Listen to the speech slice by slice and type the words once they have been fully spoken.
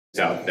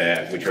out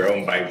there which are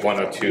owned by one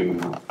or two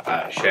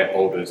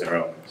shareholders or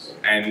owners.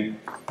 And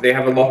they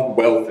have a lot of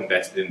wealth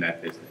invested in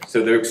that business.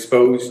 So they're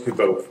exposed to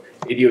both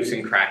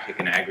idiosyncratic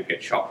and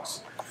aggregate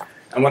shocks.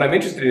 And what I'm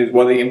interested in is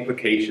what are the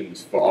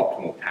implications for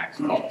optimal tax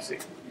policy.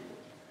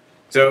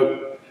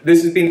 So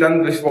this has been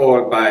done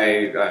before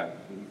by,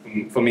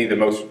 for me, the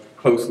most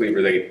closely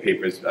related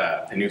paper is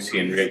Pannucci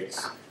and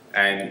Riggs.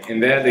 And in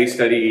there they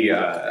study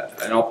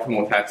an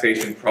optimal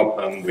taxation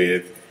problem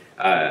with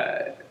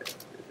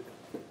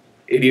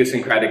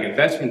idiosyncratic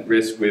investment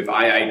risk with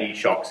IID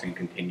shocks in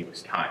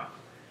continuous time.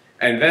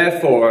 And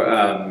therefore,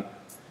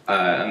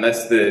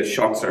 unless the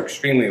shocks are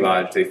extremely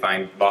large, they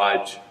find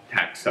large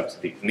tax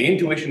subsidies. And the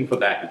intuition for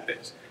that is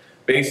this.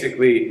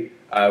 Basically,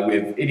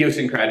 with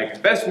idiosyncratic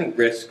investment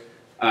risk,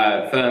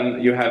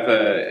 you have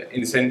an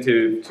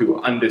incentive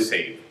to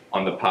undersave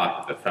on the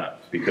part of the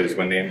firms, because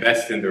when they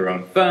invest in their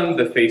own firm,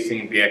 they're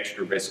facing the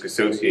extra risk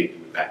associated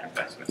with that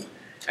investment.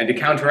 And to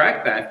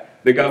counteract that,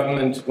 the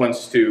government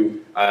wants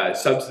to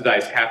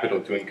subsidize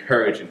capital to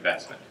encourage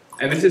investment.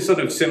 And this is sort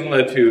of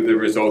similar to the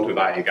result of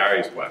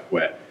Ayagari's work,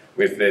 where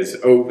if there's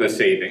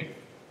oversaving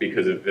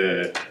because of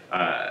the,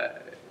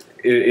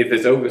 if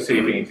there's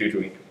oversaving due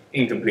to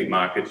incomplete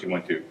markets, you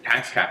want to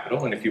tax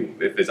capital, and if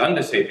there's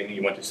undersaving,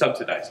 you want to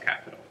subsidize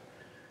capital.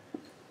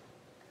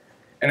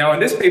 And now in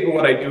this paper,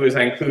 what I do is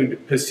I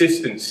include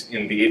persistence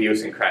in the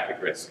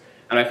idiosyncratic risk.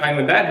 And I find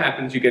when that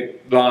happens, you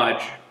get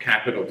large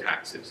capital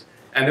taxes.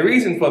 And the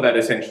reason for that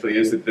essentially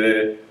is that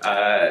the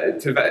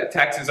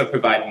taxes are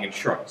providing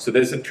insurance. So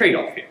there's a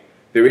trade-off here.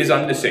 There is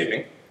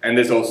undersaving, and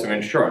there's also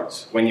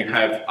insurance. When you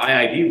have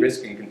IID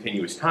risk in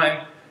continuous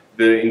time,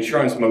 the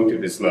insurance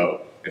motive is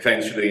low.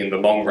 Eventually, in the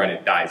long run,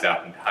 it dies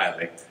out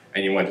entirely,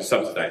 and you want to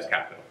subsidize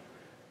capital.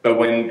 But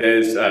when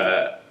there's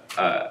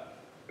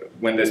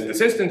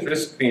persistence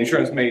risk, the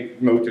insurance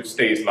motive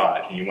stays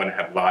large, and you want to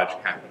have large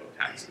capital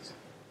taxes.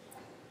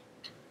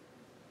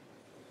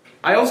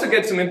 I also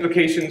get some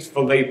implications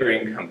for labor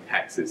income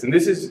taxes, and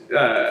this is,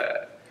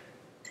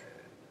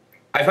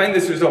 I find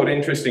this result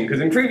interesting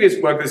because in previous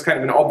work there's kind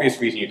of an obvious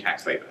reason you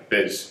tax labor.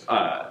 There's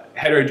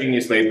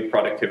heterogeneous labor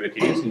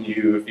productivities, and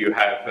if you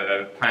have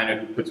a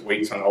planner who puts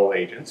weights on all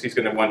agents, he's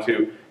going to want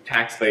to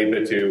tax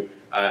labor to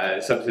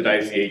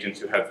subsidize the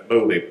agents who have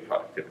low labor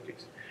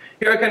productivities.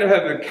 Here I kind of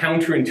have a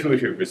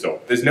counterintuitive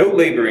result. There's no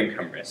labor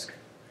income risk,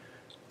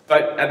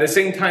 but at the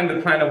same time the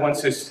planner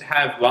wants us to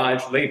have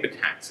large labor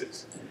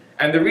taxes.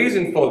 And the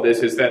reason for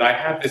this is that I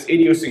have this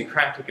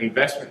idiosyncratic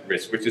investment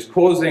risk, which is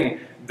causing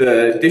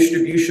the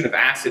distribution of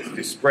assets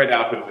to spread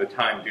out over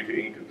time due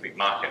to incomplete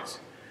markets.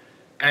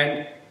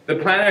 And the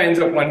planner ends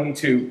up wanting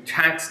to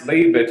tax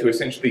labor to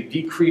essentially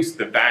decrease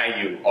the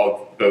value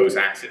of those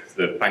assets,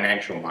 the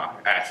financial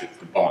assets,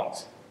 the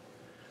bonds.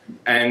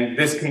 And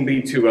this can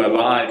lead to a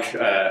large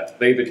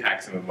labor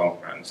tax in the long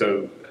run.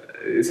 So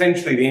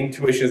essentially the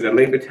intuition is that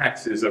labor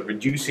taxes are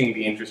reducing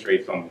the interest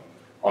rates on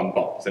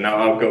bonds. And now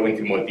I'll go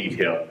into more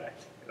detail on that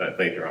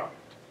later on.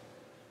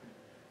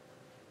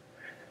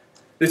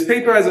 This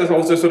paper has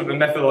also sort of a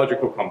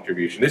methodological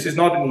contribution. This is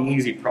not an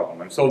easy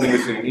problem. I'm solving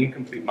this in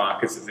incomplete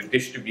markets as a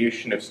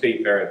distribution of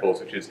state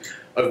variables which is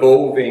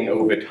evolving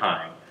over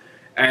time.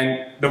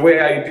 And the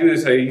way I do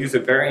this, I use a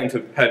variant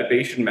of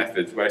perturbation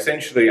methods where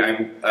essentially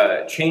I'm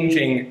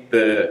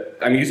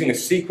using a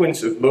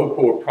sequence of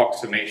local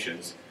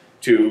approximations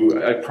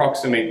to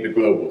approximate the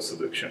global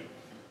solution.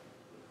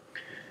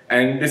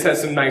 And this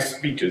has some nice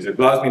features. It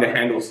allows me to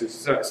handle a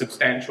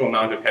substantial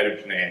amount of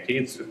heterogeneity.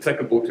 It's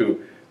applicable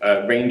to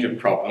a range of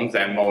problems,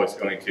 and Mo is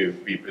going to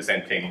be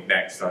presenting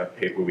next on a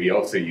paper we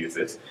also use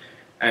this.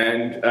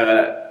 And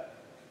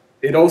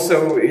it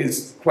also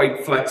is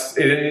quite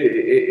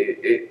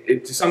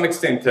it to some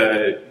extent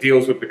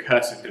deals with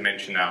recursive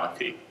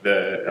dimensionality.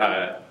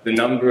 The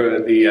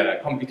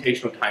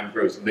computational time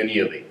grows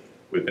linearly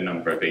with the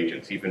number of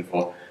agents, even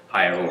for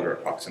higher order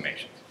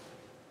approximations.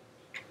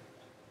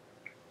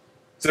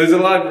 So there's a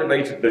lot of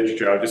related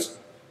literature. I'll just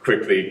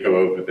quickly go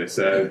over this.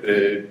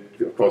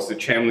 Of course, the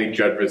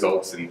Chamley-Judd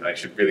results, and I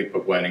should really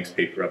put Werning's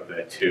paper up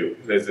there too.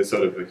 There's a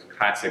sort of a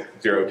classic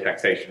zero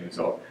taxation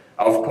result.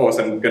 Of course,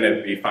 I'm going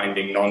to be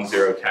finding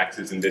non-zero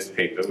taxes in this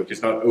paper, which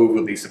is not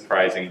overly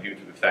surprising due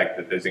to the fact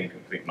that there's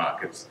incomplete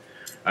markets.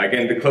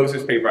 Again, the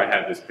closest paper I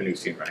have is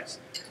Pannucci and Rice.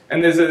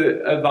 And there's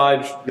a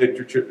large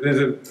literature,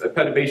 there's a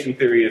perturbation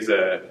theory is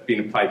being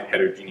applied to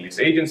heterogeneous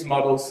agents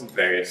models,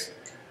 various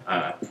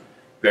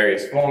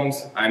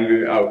forms.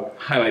 I'll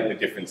highlight the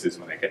differences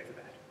when I get to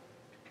that.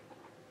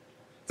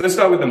 So let's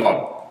start with the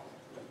model.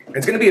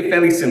 It's going to be a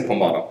fairly simple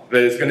model.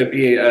 There's going to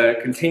be a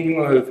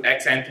continuum of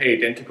ex-ante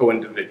identical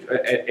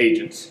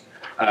agents.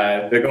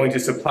 They're going to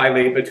supply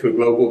labor to a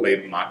global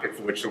labor market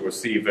for which they'll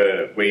receive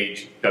a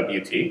wage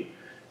WT.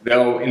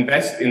 They'll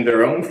invest in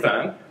their own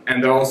firm,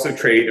 and they'll also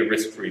trade a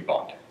risk-free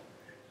bond.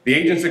 The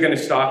agents are going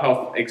to start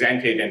off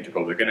ex-ante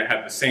identical. They're going to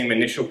have the same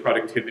initial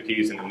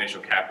productivities and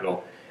initial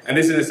capital. And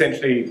this is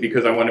essentially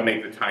because I want to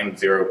make the time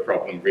zero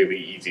problem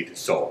really easy to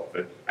solve.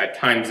 But at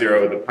time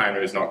zero, the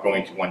planner is not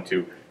going to want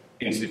to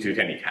institute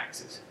any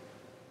taxes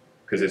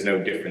because there's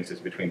no differences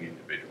between the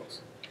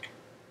individuals.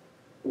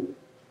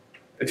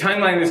 The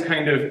timeline is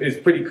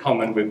pretty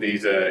common with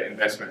these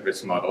investment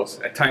risk models.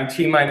 At time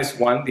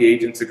t-1, the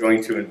agents are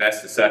going to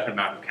invest a certain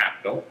amount of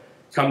capital.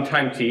 Come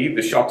time t,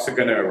 the shocks are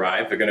going to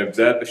arrive. They're going to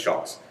observe the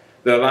shocks.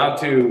 They're allowed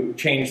to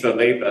change the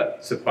labor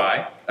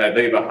supply,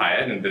 labor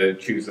hired, and they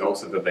choose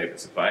also the labor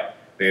supply.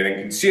 They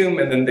then consume,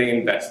 and then they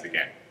invest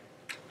again.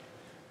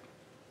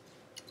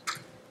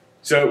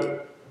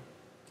 So,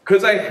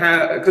 because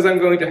I'm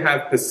going to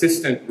have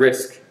persistent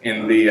risk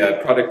in the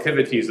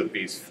productivities of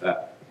these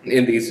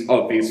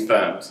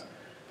firms,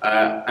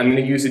 I'm going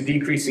to use a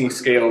decreasing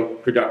scale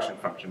production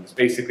function. This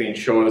basically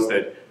ensures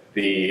that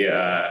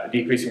the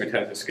decreasing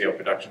returns to scale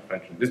production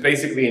function. This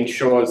basically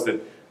ensures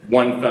that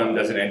one firm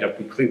doesn't end up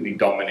completely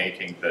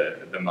dominating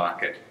the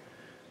market.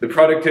 The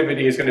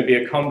productivity is going to be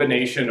a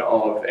combination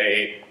of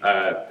a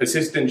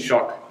persistent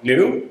shock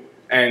nu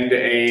and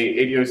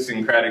a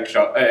idiosyncratic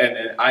shock,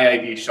 an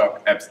IID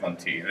shock epsilon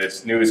t.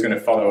 This nu is going to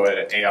follow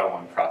an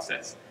AR1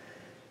 process.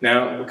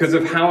 Now, because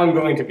of how I'm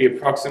going to be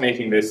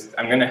approximating this,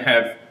 I'm going to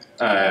have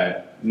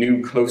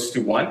nu close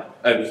to 1,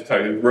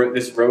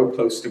 this row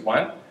close to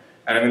 1,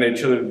 and I'm going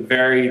to sort of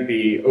vary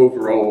the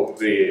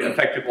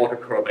effective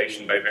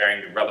autocorrelation by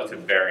varying the relative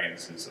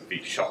variances of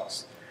these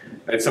shocks.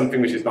 That's something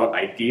which is not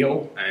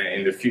ideal, and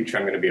in the future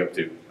I'm going to be able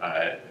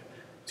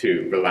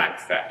to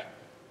relax that.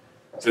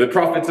 So the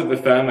profits of the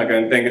firm are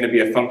then going to be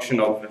a function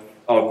of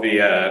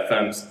the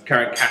firm's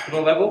current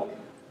capital level,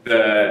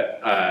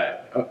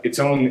 its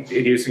own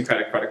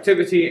idiosyncratic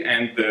productivity,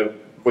 and the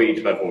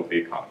wage level of the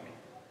economy.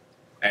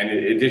 And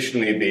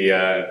additionally, the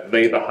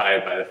labor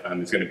hired by the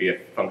firm is going to be a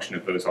function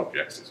of those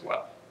objects as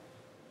well.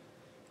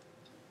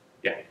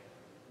 Yeah?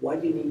 Why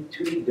do you need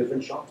two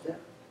different shocks there?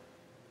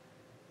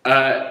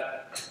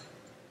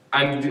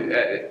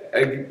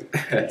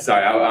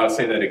 Sorry, I'll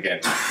say that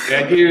again. The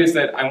idea is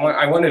that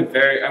I want to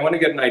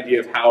get an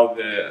idea of how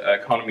the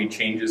economy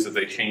changes as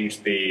I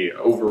change the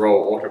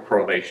overall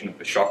autocorrelation of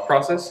the shock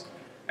process.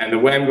 And the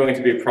way I'm going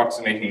to be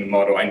approximating the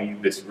model, I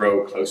need this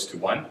row close to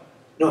 1.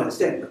 No, I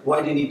understand.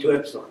 Why do you need two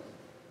epsilons?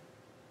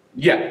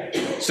 Yeah,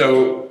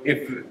 so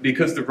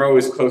because the row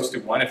is close to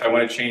 1, if I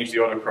want to change the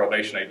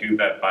autocorrelation, I do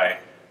that by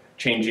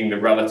changing the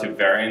relative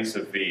variance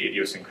of the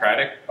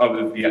idiosyncratic, the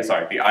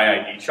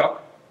IID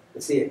shock.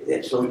 It's the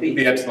epsilon b.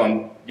 The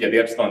epsilon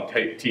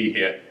t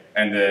here,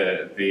 and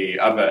the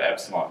other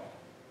epsilon.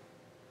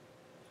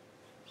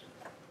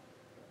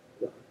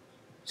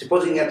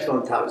 Supposing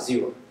epsilon tau is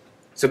 0.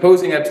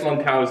 Supposing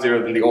epsilon tau is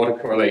 0, then the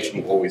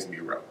autocorrelation will always be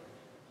rho.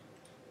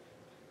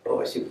 Oh,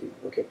 I see.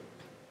 Okay.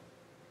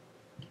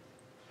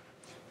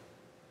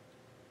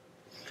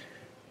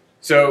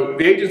 So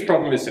the agent's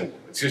problem is simple.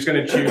 It's just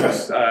going to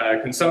choose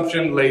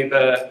consumption,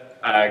 labor,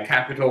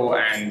 capital,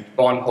 and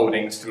bond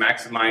holdings to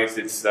maximize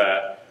its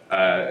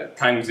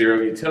time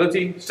zero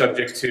utility,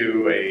 subject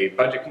to a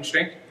budget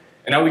constraint.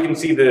 And now we can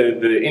see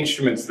the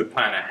instruments the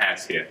planner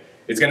has here.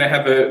 It's going to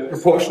have a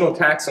proportional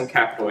tax on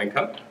capital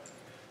income,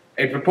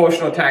 a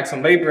proportional tax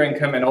on labor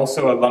income, and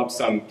also a lump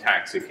sum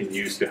tax it can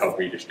use to help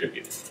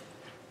redistribute.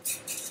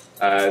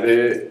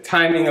 The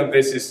timing of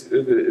this is,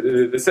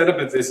 the setup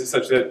of this is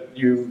such that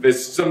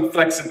there's some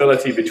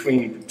flexibility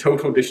between the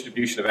total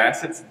distribution of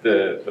assets,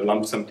 the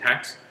lump sum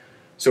tax.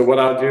 So what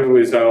I'll do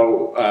is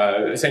I'll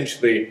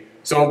essentially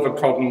solve a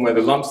problem where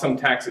the lump sum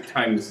tax at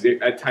time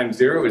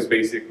 0 is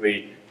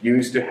basically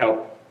used to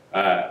help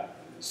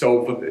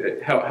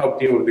help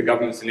deal with the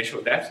government's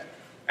initial debt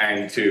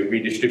and to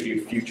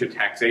redistribute future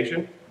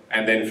taxation.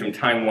 And then from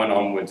time 1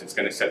 onwards, it's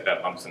going to set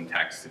that lump sum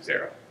tax to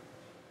 0.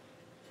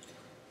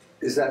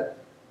 Is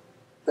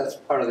that's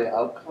part of the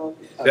outcome?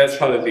 That's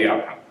part of the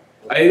outcome.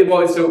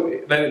 Well, so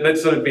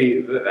let's sort of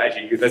be,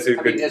 actually, that's a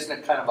good... I mean, isn't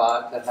it kind of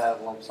odd to have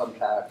lump sum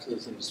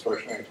taxes and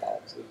discretionary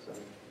taxes? I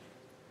mean,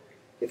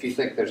 if you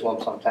think there's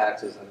lump sum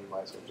taxes, then you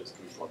might as well just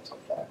use lump sum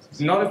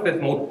taxes. Not if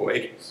there's multiple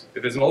agents.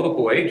 If there's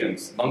multiple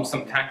agents, lump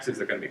sum taxes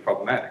are going to be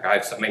problematic. I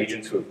have some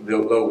agents who have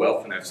low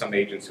wealth, and I have some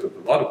agents who have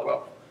a lot of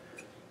wealth.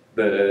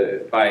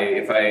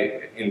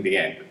 In the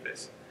end of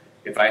this,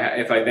 if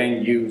I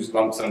then use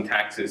lump sum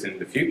taxes in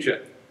the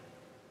future,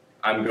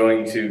 I'm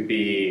going to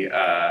be,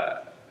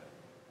 I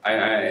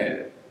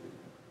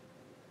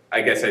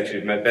guess I should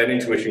admit that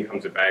intuition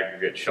comes with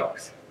aggregate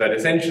shocks. But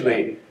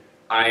essentially,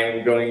 I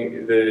am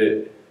going,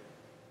 the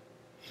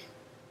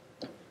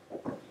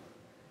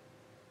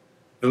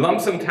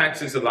lump sum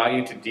taxes allow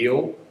you to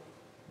deal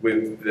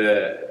with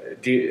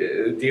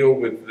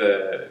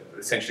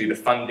essentially the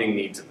funding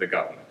needs of the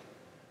government.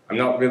 I'm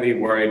not really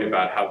worried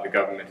about how the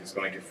government is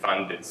going to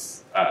fund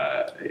its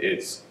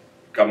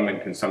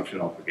government consumption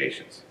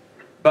obligations.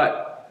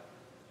 But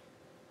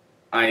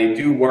I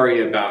do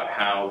worry about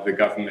how the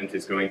government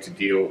is going to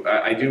deal,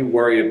 I do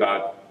worry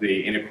about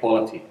the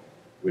inequality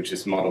which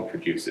this model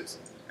produces.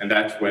 And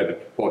that's where the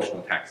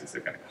proportional taxes are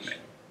going to come in.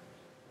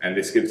 And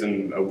this gives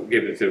it a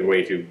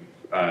way to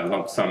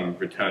lump sum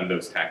return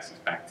those taxes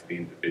back to the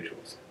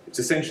individuals. It's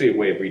essentially a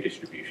way of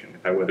redistribution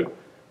if I were to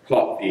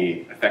plot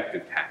the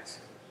effective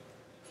tax.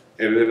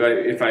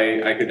 If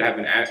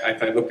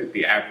I looked at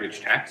the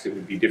average tax, it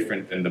would be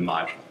different than the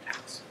marginal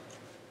tax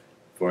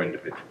for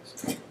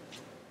individuals.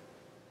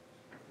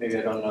 Maybe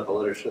I don't know the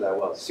literature that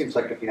well. It seems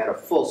like if you had a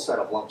full set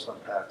of lump sum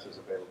taxes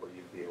available,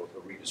 you'd be able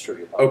to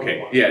redistribute.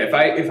 Okay, yeah. If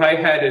I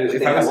had it,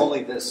 if I was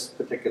only this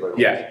particular.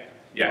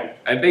 Yeah.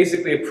 I'm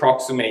basically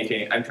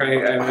approximating.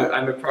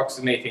 I'm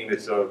approximating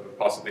this sort of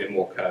possibly a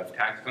more curved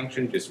tax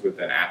function, just with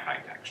an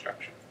affine tax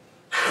structure.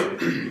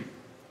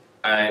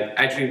 And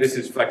actually, this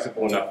is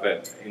flexible enough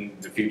that in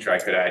the future I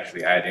could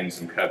actually add in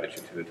some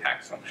curvature to the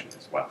tax function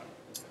as well.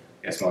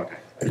 Yes, Mark.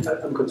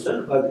 I'm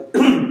concerned about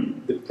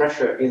the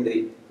pressure in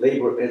the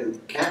labor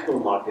and capital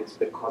markets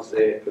because the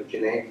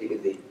heterogeneity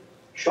in the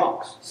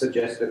shocks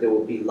suggests that there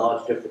will be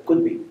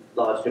could be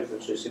large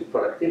differences in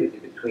productivity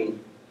between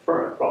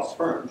across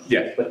firms.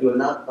 Yes. But you will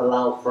not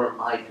allow firm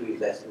I to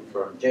invest in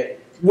firm J.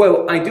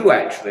 Well, I do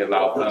actually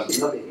allow firms.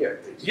 Nothing here,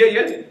 please.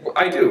 Yeah,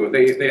 I do.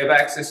 They have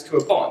access to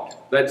a bond.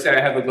 Let's say I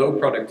have a low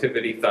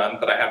productivity firm,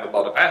 but I have a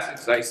lot of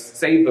assets. I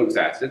save those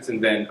assets,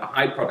 and then a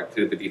high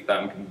productivity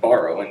firm can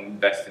borrow and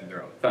invest in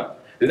their own firm.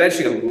 There's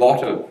actually a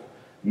lot of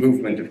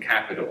movement of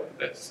capital in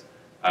this.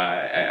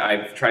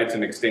 I've tried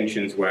some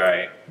extensions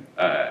where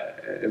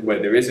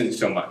there isn't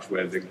so much,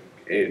 where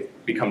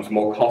it becomes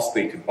more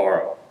costly to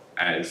borrow.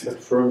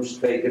 But firms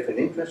pay different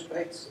interest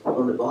rates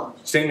on the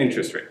bonds. Same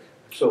interest rate.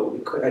 So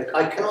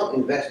I cannot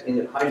invest in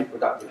a highly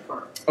productive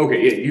firm.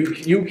 Okay, yeah,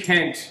 you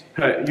can't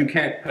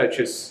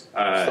purchase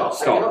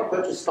stock. I cannot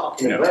purchase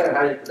stock in a very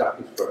highly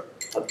productive firm.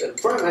 If the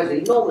firm has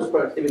enormous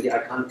productivity, I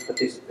can't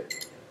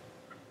participate.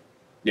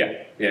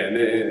 Yeah.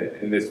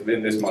 In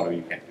this model,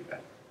 you can't do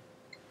that.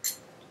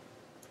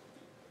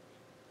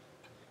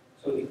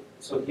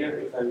 So here,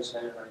 if I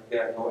understand it right,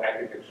 there are no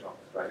aggregate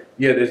shocks, right?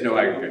 Yeah, there's no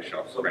aggregate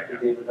shocks So right now.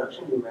 the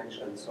reduction you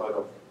mentioned, sort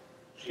of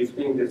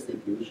shifting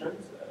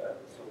distributions.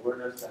 So where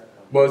does that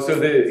come? Well,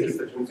 so is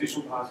the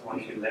transition pass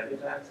once you levy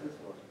taxes?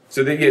 Or?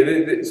 So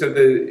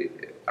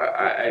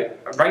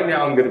right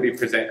now I'm going to be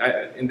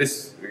in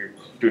this,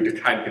 due to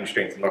time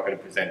constraints, I'm not going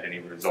to present any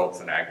results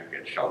on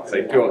aggregate shocks.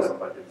 I do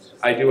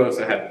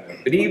also have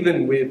them, but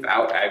even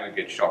without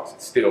aggregate shocks,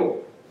 it's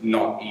still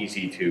not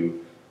easy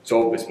to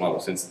solve this model,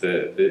 since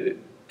the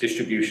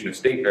distribution of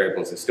state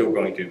variables is still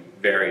going to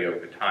vary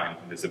over time.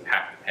 There's a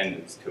path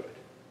dependence to it.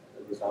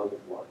 The result of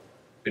what?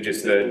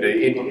 Just the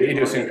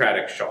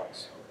idiosyncratic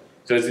shocks.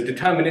 So it's a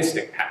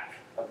deterministic path.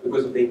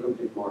 Because of the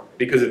incomplete market.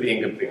 Because of the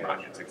incomplete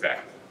markets,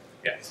 exactly.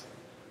 Yes.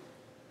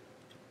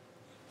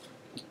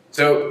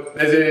 So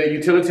there's a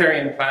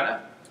utilitarian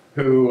planner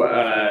who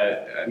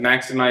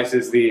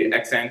maximizes the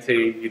ex-ante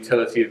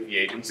utility of the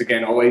agents.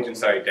 Again, all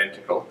agents are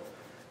identical,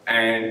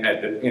 and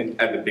at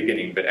the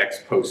beginning, but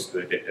ex post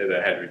the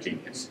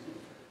heterogeneous.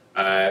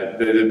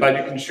 The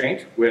budget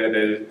constraint, where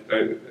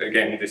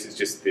again, this is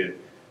just the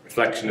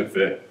reflection of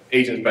the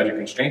agent's budget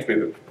constraint. We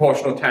have a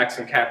proportional tax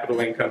and capital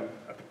income,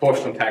 a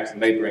proportional tax and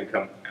labor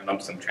income, and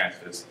lump sum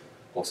transfers,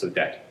 also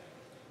debt.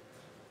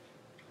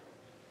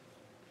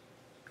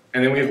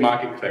 And then we have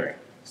market clearing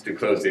to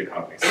close the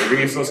economy. So the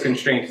resource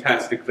constraint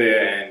has to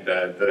clear, and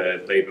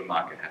the labor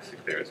market has to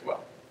clear as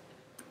well.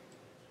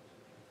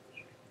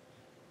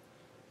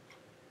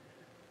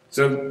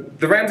 So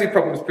the Ramsey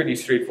problem is pretty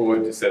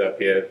straightforward to set up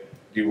here.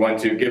 You want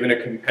to, given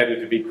a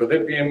competitive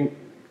equilibrium,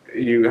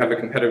 you have a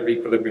competitive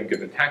equilibrium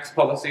given tax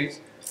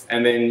policies,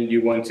 and then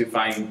you want to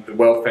find the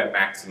welfare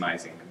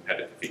maximizing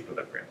competitive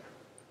equilibrium.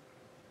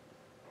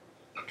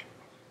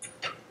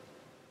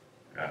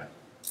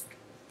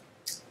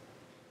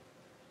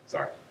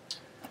 Sorry.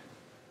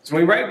 So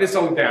when we write this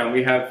all down,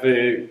 we have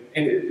the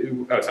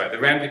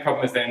Ramsey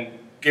problem is then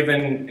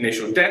given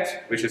initial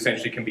debt, which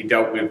essentially can be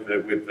dealt with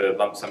the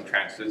lump sum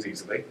transfers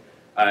easily,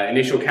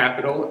 initial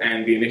capital,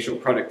 and the initial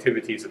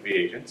productivities of the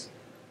agents.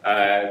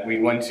 We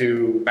want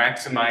to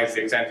maximize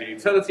the ex-ante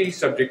utility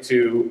subject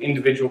to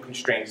individual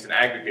constraints and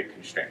aggregate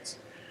constraints.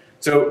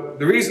 So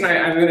the reason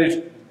I'm going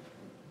to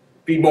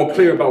be more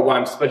clear about why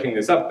I'm splitting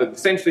this up, but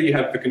essentially you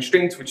have the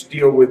constraints which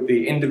deal with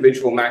the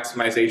individual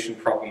maximization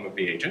problem of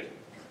the agent.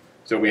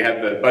 So we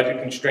have the budget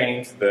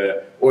constraints,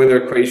 the Euler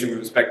equation with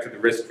respect to the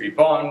risk-free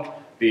bond,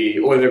 the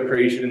Euler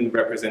equation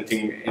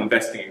representing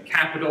investing in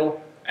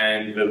capital,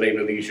 and the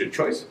labor-leisure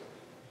choice.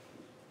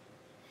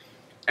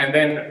 And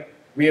then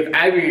we have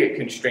aggregate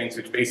constraints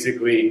which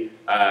basically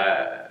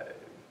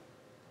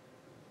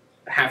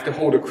have to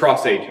hold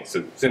across agents.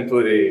 So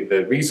simply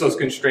the resource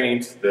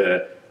constraints,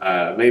 the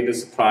labor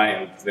supply,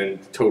 and then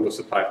the total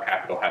supply of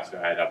capital has to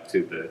add up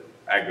to the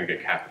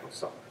aggregate capital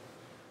stock.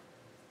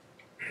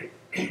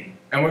 And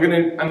I'm going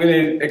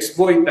to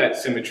exploit that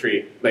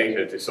symmetry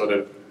later to sort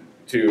of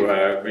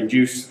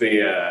reduce to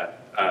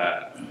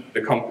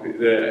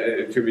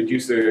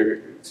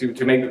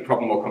make the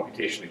problem more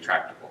computationally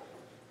tractable.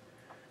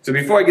 So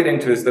before I get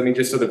into this, let me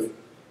just sort of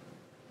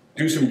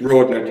do some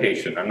broad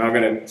notation. I'm now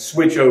going to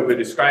switch over,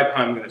 describe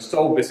how I'm going to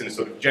solve this in a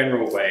sort of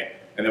general way,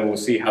 and then we'll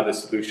see how the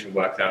solution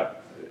works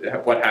out,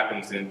 what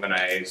happens when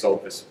I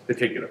solve this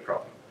particular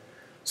problem.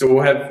 So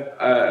we'll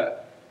have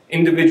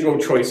individual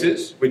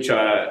choices, which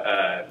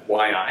are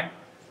yi.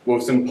 We'll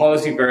have some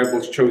policy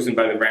variables chosen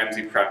by the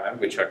Ramsey parameter,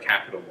 which are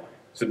capital Y.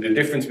 So the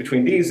difference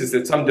between these is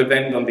that some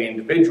depend on the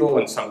individual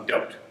and some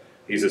don't.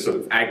 These are sort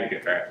of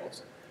aggregate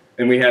variables.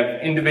 Then we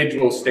have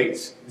individual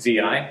states, Zi,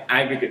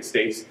 aggregate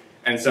states,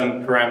 and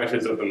some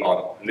parameters of the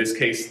model. In this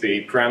case,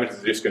 the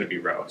parameters are just going to be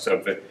rho.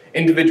 So the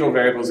individual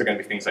variables are going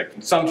to be things like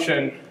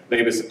consumption,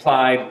 labor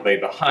supplied,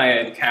 labor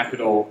hired,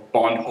 capital,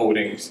 bond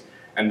holdings,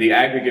 and the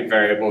aggregate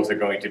variables are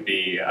going to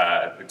be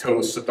the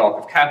total stock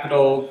of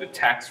capital, the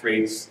tax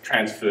rates,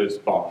 transfers,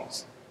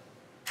 bonds.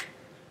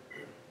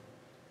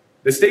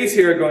 The states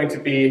here are going to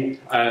be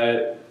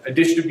a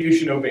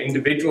distribution over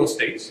individual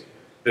states,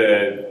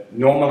 the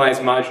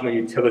normalized marginal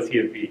utility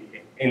of the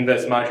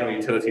inverse marginal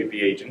utility of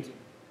the agent.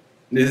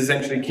 This is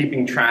essentially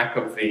keeping track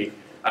of the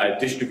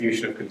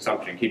distribution of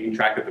consumption, keeping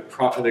track of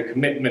the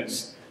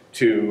commitments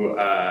to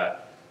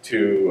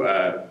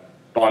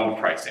bond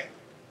pricing.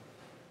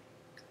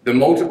 The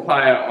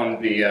multiplier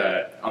on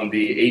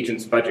the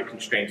agent's budget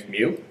constraint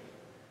mu,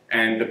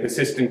 and the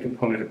persistent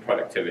component of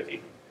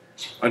productivity.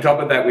 On top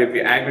of that, we have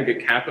the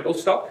aggregate capital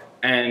stock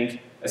and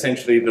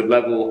essentially the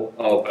level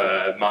of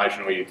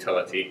marginal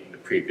utility in the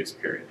previous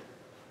period.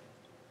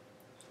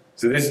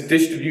 So this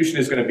distribution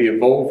is going to be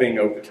evolving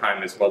over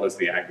time as well as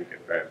the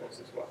aggregate variables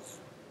as well.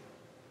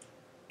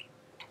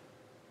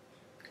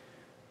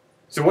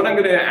 So what I'm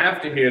going to do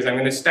after here is I'm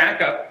going to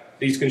stack up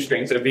these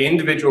constraints of the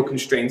individual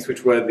constraints,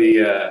 which were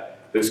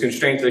those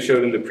constraints I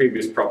showed in the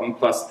previous problem,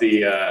 plus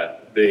the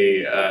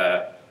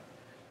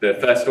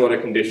first order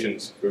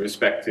conditions with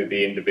respect to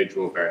the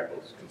individual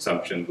variables,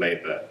 consumption,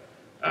 labor,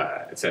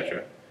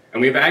 etc. And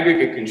we have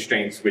aggregate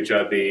constraints, which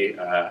are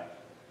the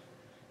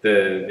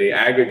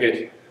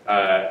aggregate,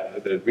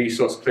 the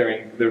resource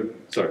clearing,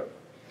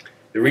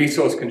 the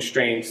resource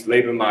constraints,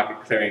 labor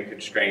market clearing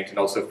constraint, and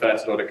also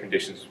first order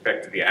conditions with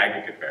respect to the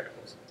aggregate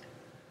variables.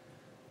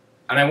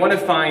 And I want to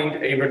find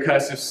a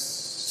recursive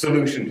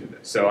solution to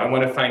this. So I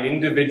want to find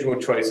individual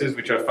choices,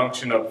 which are a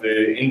function of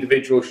the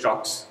individual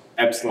shocks,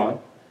 epsilon,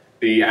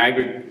 the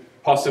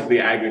possibly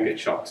aggregate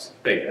shocks,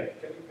 theta.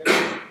 Can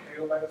you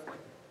go back a slide?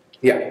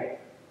 Yeah.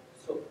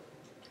 So,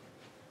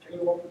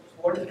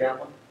 what is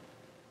gamma?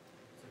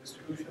 It's a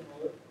distribution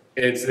over?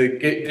 It's the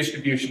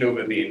distribution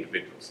over the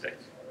individual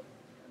states.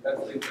 And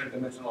that's the infinite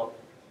dimensional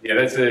object. Yeah,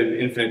 that's an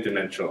infinite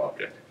dimensional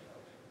object.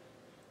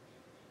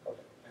 Okay.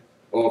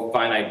 Or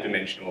finite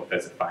dimensional if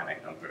there's a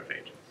finite number of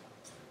agents.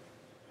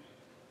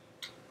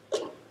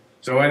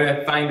 So I'm going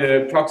to find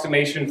an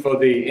approximation for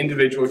the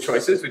individual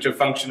choices, which are a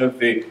function of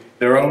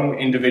their own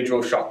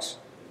individual shocks,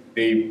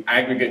 the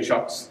aggregate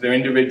shocks, their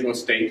individual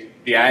state,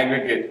 the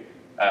aggregate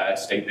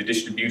state, the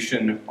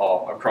distribution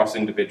across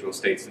individual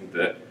states, and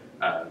the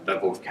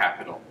level of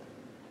capital.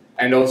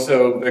 And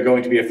also, they're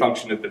going to be a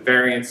function of the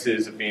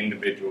variances of the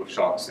individual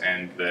shocks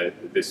and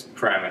this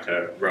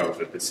parameter rho,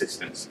 the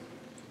persistence.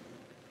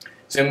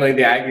 Similarly,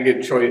 the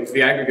aggregate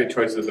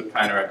choices of the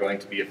planner are going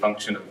to be a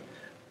function of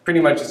pretty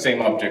much the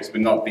same objects,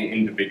 but not the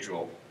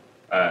individual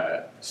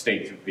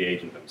states of the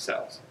agent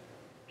themselves,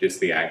 just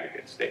the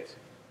aggregate states.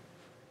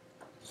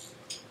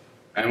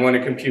 And I want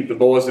to compute the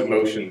laws of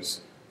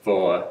motions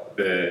for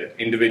the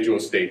individual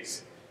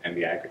states and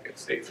the aggregate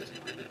states as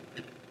well.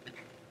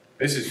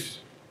 This is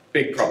a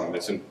big problem.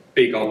 There's some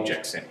big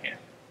objects in here.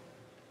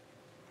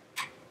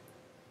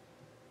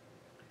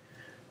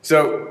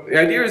 So the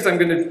idea is I'm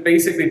going to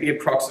basically be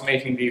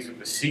approximating these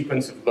with a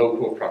sequence of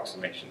local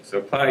approximations. So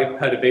apply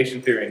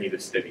perturbation theory, I need a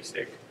steady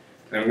state.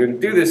 And I'm going to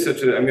do this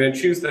such that I'm going to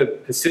choose the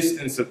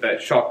persistence of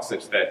that shock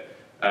such that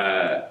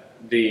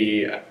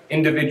the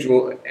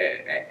individual,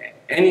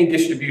 any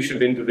distribution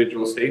of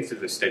individual states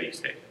is a steady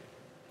state.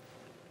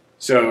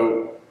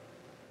 So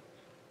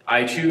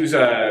I choose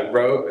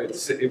rho,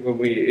 when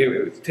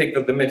we take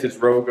the limit as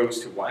rho goes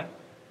to 1,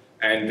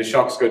 and the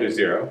shocks go to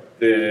 0.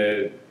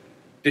 The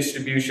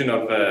distribution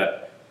of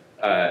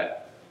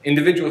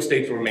individual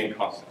states will remain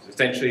constant.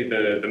 Essentially,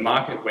 the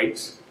market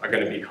weights are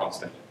going to be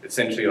constant,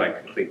 essentially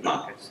like complete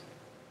markets.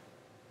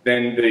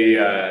 Then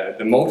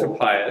the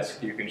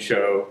multipliers you can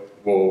show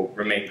will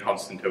remain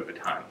constant over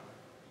time.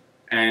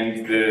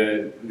 And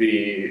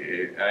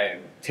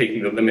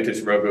taking the limit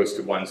as rho goes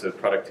to 1, so the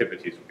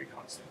productivities will be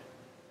constant.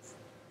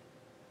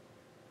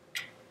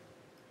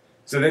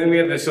 So then we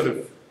have this sort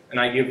of an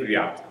idea for the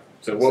outcome.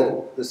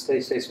 So the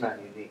state state's not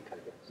unique, I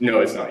guess. No,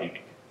 it's not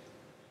unique.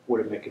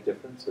 Would it make a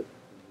difference if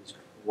you used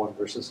one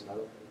versus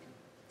another?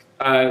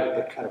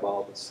 They're kind of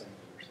all the same.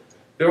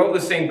 They're all the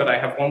same, but I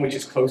have one which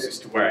is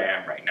closest to where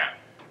I am right now.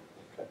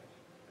 Okay.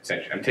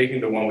 Essentially, I'm taking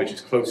the one which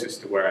is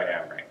closest to where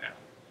I am right now.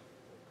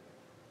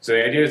 So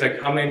the idea is I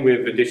come in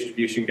with a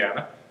distribution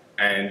gamma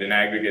and an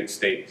aggregate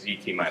state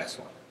zt minus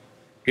 1.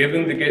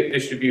 Given the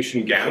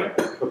distribution gamma,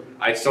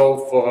 I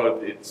solve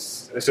for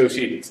its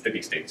associated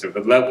steady state. So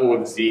the level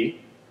of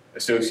z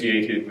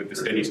associated with the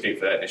steady state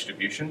for that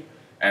distribution,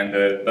 and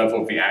the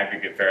level of the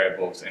aggregate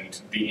variables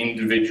and the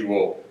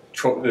individual,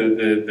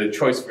 the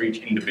choice for each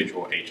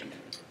individual agent.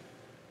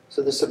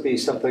 So this would be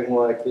something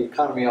like the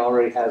economy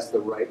already has the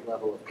right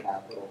level of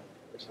capital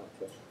or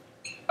something.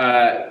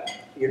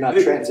 You're not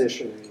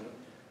transitioning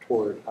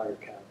toward higher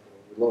capital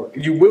or lower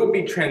capital. You will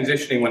be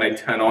transitioning when I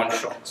turn on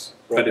shocks,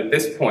 but at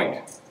this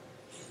point,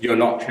 you're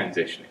not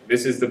transitioning.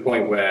 This is the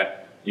point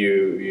where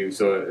It's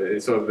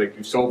sort of like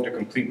you've solved a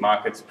complete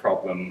markets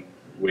problem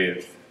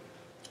with,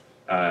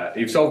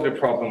 you've solved a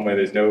problem where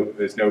there's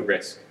no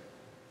risk,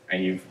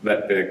 and you've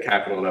let the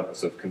capital level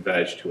sort of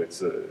converge to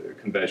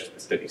the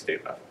steady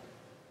state level.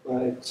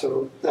 Right,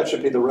 so that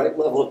should be the right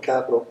level of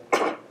capital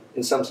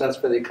in some sense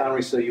for the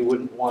economy, so you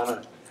wouldn't want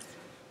to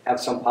have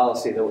some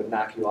policy that would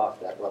knock you off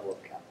that level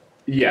of capital.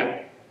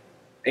 Yeah,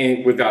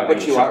 and without But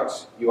any you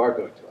shocks. are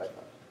going to, I thought.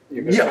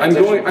 Yeah,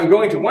 I'm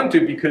going to want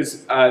to,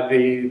 because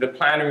the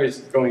planner is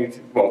going to,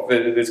 well,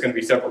 there's going to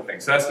be several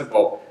things. First of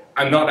all,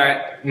 I'm not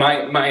at,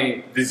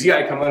 the Z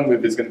I come in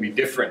with is going to be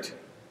different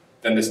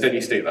than the steady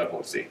state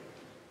level of Z.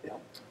 Yeah.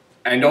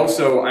 And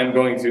also I'm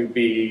going to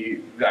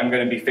be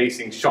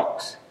facing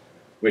shocks,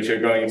 which are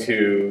going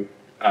to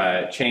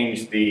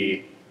change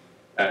the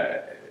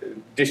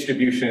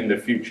distribution in the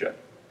future.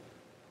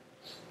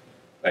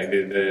 Like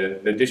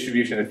the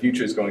distribution in the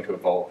future is going to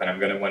evolve, and I'm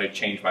going to want to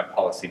change my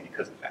policy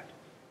because of that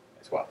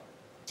as well.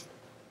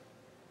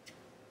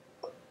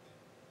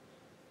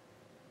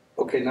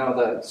 Okay,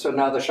 so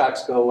now the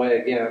shocks go away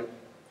again,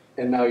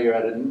 and now you're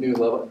at a new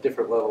level,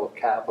 different level of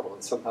capital,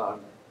 and somehow.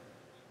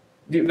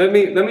 Let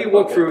me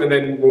walk through, and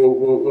then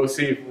we'll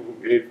see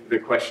if the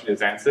question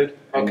is answered,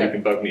 and you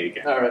can bug me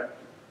again. All right.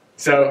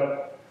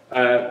 So,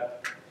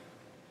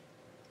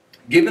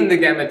 given the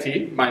gamma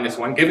t minus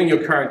 1, given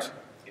your current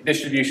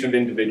distribution of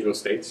individual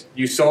states,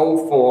 you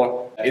solve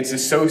for its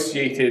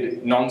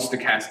associated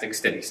non-stochastic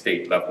steady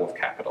state level of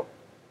capital,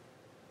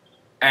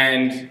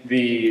 and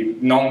the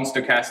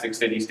non-stochastic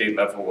steady state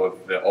level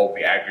of all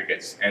the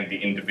aggregates and the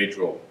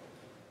individual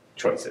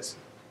choices.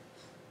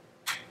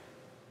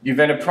 You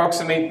then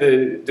approximate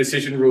the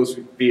decision rules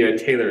via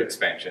Taylor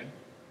expansion.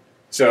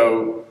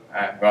 So,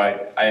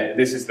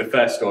 this is the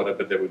first order,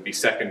 but there would be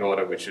second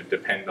order, which would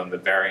depend on the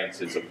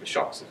variances of the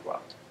shocks as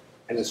well.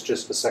 And it's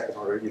just the second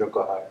order, you don't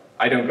go higher?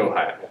 I don't go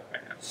higher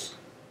right now.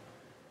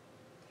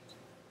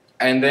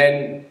 And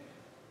then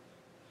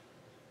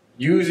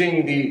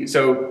using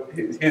so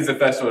here's the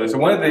first order. So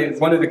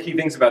one of the key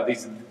things about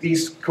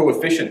these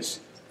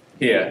coefficients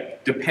here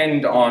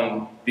depend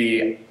on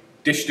the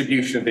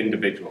distribution of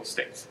individual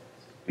states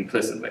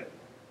implicitly,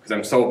 because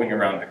I'm solving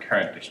around the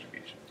current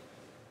distribution.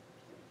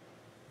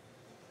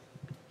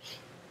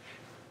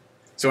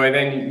 So I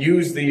then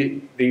use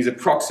these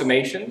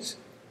approximations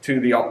to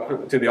the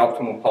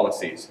optimal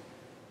policies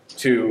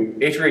to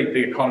iterate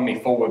the economy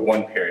forward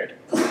one period,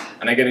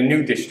 and I get a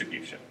new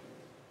distribution.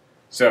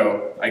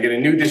 So I get a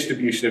new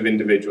distribution of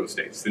individual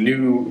states.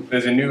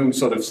 There's a new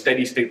sort of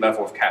steady state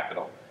level of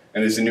capital,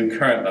 and there's a new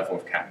current level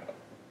of capital.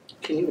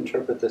 Can you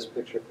interpret this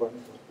picture for me?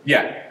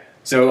 Yeah.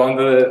 So on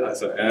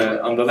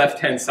the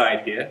left-hand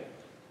side here,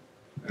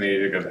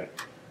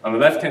 on the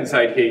left-hand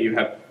side here, you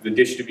have the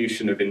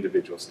distribution of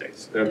individual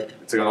states.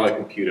 It's not a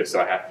computer,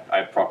 so I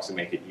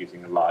approximate it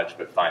using a large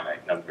but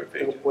finite number of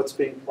agents. What's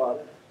being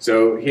plotted?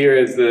 So here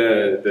is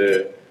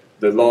the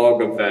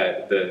log of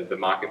the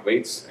market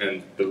weights,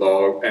 and the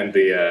log and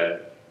the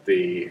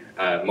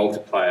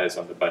multipliers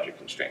on the budget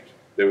constraint.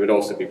 There would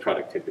also be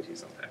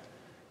productivities on that.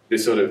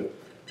 This sort of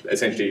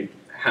essentially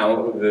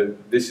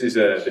this is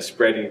the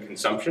spread in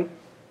consumption,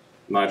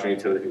 marginal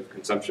utility of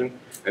consumption,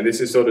 and this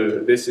is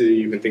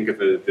you can think of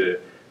the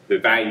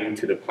value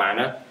to the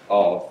planner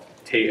of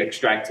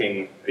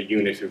extracting a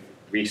unit of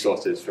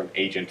resources from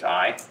agent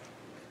I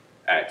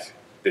at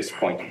this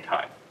point in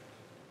time.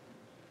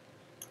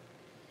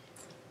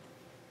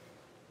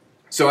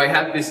 So I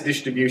have this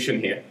distribution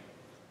here,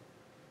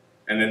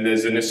 and then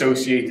there's an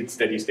associated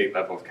steady state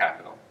level of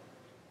capital.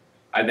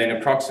 I then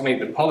approximate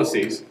the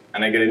policies,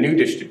 and I get a new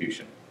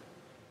distribution,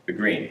 the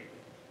green.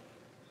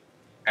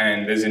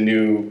 And there's a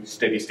new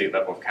steady state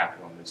level of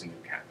capital, and there's a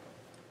new capital.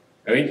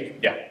 Right?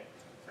 Yeah?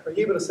 Are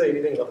you able to say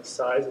anything about the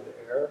size of the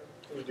error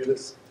when you do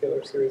this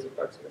Taylor series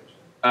approximation?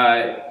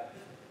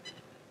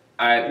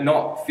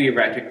 Not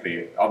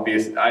theoretically,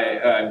 obviously.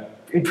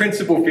 In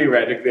principle,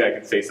 theoretically, I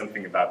could say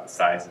something about the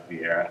size of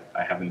the error.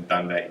 I haven't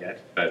done that yet,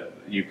 but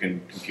you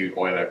can compute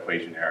Euler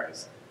equation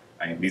errors.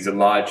 I mean, these are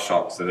large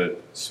shocks that are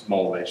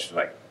smallish,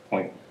 like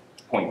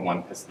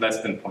 0.1%,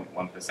 less than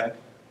 0.1%.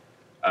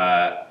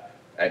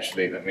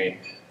 Actually,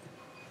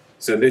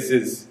 so this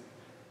is,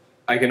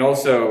 I can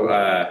also,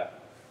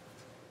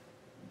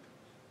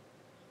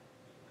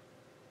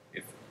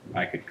 if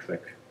I could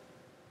click.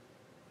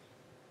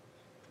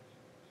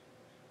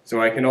 So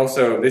I can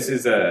also, this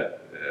is a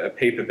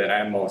paper that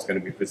Anmol is going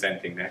to be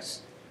presenting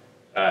next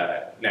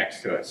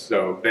to us.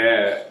 So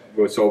there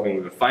we're solving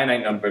with a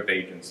finite number of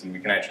agents, and we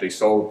can actually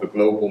solve the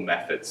global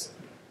methods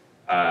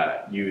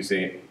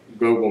using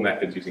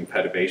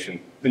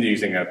perturbation,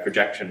 using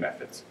projection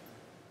methods.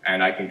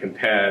 And I can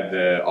compare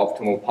the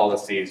optimal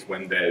policies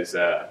when there's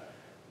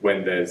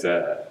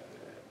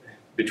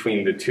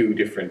between the two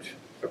different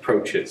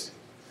approaches.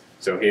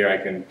 So here I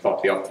can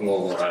plot the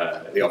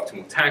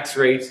optimal tax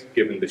rate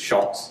given the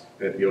shocks.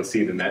 You'll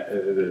see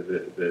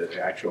the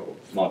actual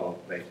model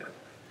later,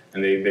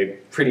 and they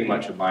pretty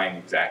much align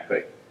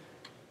exactly.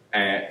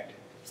 And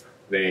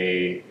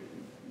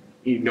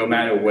no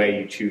matter where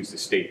you choose the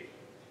state,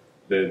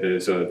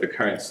 the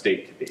current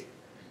state to be.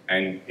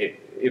 And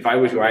if I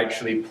were to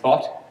actually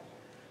plot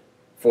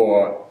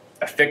for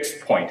a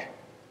fixed point,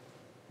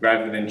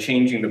 rather than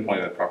changing the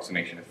point of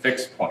approximation, a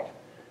fixed point,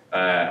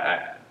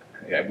 I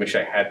wish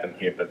I had them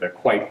here, but they're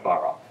quite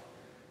far off.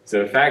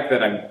 So the fact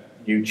that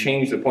you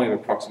change the point of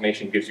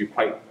approximation gives you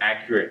quite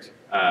accurate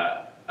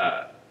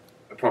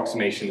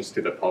approximations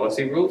to the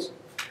policy rules,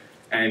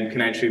 and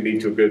can actually lead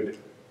to a good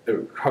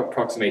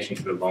approximation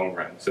to the long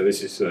run. So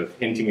this is sort of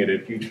hinting at a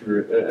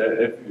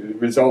future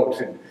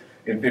result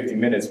in 50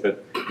 minutes,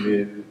 but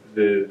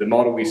the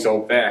model we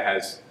solved there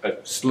has a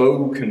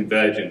slow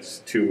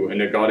convergence to an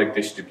ergodic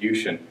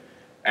distribution,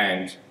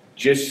 and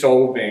just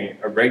solving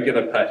a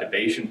regular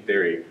perturbation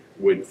theory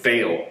would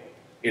fail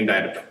in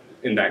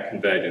that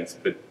convergence,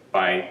 but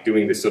by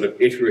doing this sort of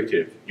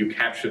iterative, you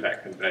capture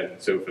that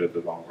convergence over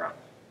the long run.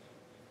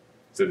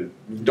 So the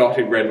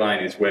dotted red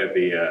line is where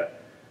the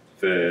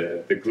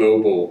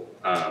global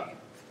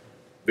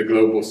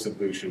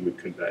solution would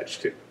converge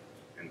to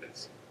in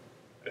this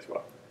as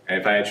well. And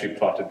if I actually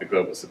plotted the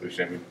global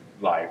solution, it would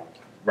lie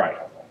right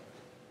along.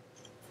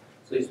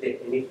 So is there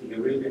any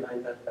theory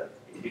behind that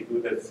if you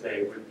do that,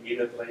 say,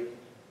 repeatedly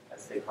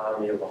as the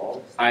economy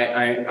evolves,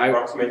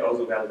 approximate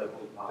also well the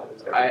whole part?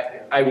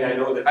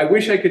 I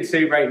wish I could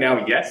say right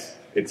now yes.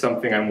 It's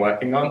something I'm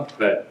working on,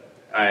 but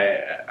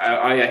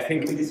I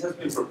think this has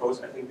been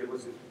proposed. I think there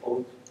was an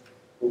old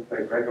book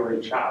by Gregory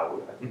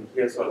Chow. I think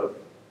he has sort of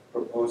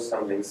proposed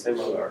something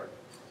similar,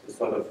 to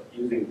sort of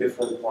using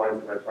different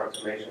points of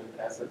approximation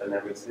as the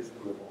dynamic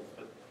system evolves.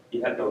 But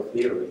he had no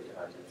theory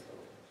behind it. So.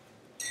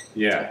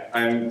 Yeah,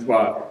 I'm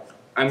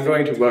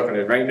going to work on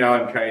it. Right now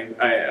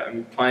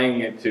I'm applying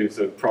it to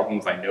sort of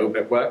problems I know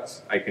that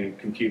works. I can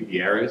compute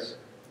the errors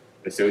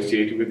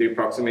associated with the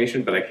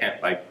approximation, but I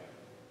can't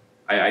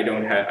I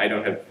don't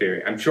have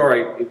theory. I'm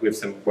sure with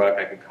some work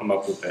I could come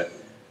up with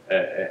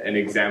an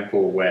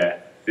example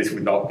where this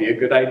would not be a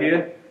good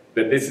idea,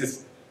 but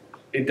there's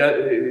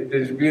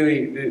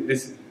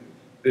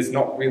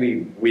not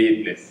really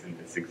weirdness in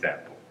this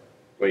example,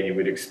 where you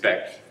would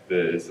expect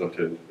you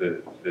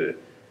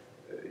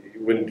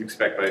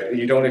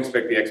don't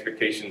expect the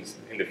expectations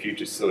in the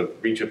future to sort of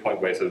reach a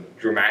point where it sort of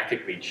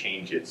dramatically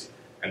changes,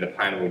 and the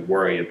planner would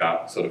worry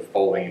about sort of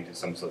falling into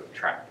some sort of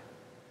trap.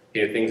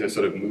 Here, things are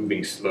sort of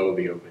moving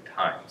slowly over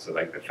time. So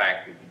like the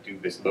fact that you do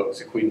this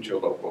sequential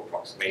local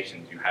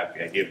approximations, you have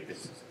the idea that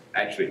this is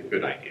actually a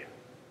good idea.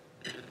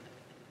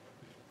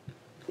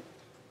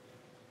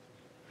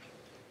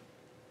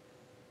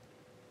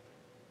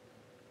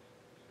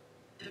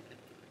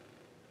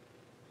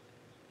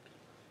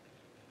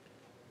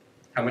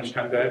 How much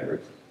time do I have,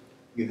 Bruce?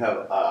 You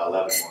have 11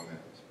 more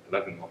minutes.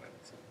 11 more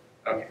minutes.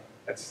 Okay,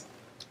 that's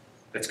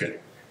good.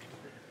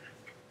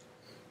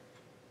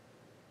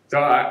 So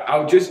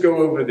I'll just go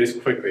over this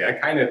quickly.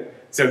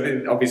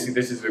 Obviously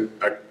this is a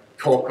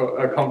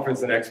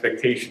conference on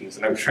expectations,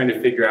 and I was trying to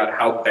figure out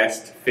how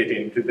best to fit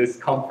into this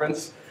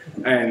conference.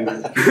 And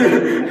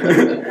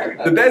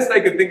the best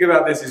I could think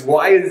about this is,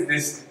 why is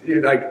this,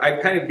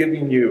 I've kind of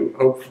given you,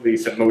 hopefully,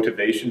 some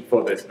motivation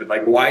for this, but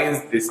why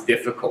is this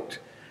difficult?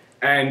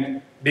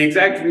 And the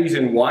exact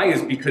reason why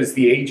is because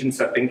the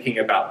agents are thinking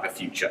about the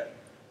future.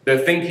 They're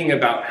thinking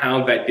about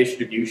how that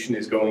distribution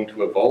is going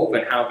to evolve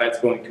and how that's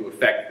going to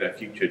affect their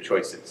future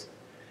choices.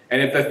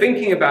 And if they're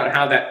thinking about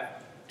how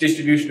that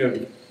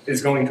distribution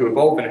is going to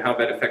evolve and how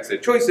that affects their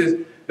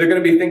choices, they're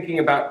going to be thinking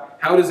about,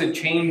 how does a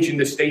change in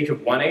the state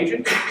of one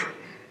agent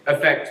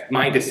affect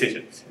my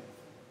decisions?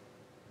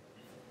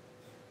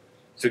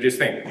 So just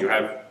think, you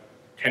have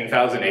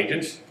 10,000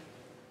 agents.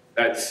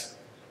 That's,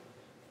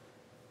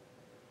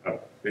 oh,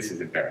 this is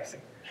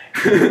embarrassing.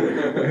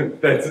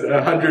 That's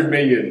 100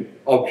 million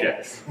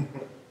objects,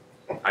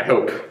 I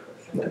hope.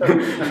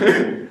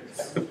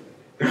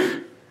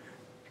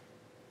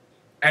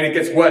 And it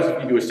gets worse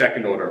if you do a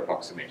second order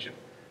approximation.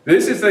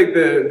 This is like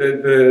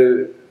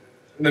the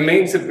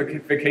main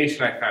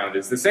simplification I found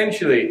is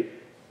essentially,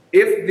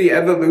 if the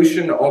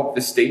evolution of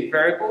the state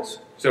variables,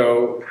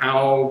 so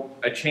how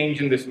a change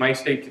in this my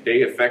state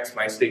today affects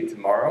my state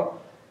tomorrow,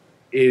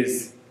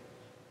 is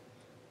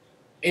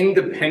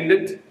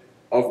independent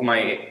of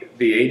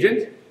the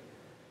agent,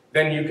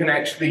 then you can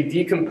actually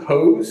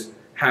decompose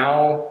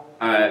how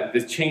the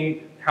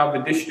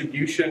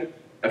distribution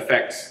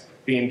affects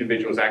the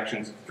individual's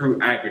actions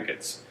through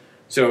aggregates.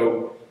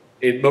 So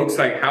it looks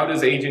like, how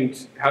does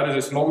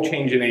a small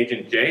change in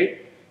agent J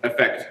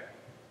affect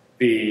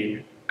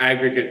the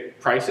aggregate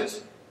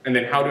prices, and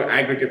then how do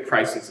aggregate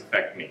prices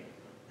affect me?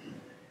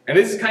 And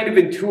this is kind of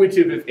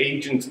intuitive if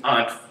agents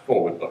aren't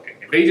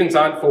forward-looking. If agents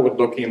aren't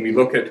forward-looking and we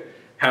look at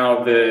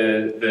how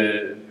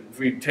if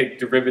we take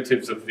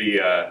derivatives of the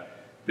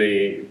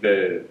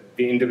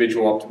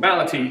individual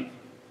optimality,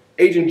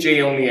 agent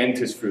J only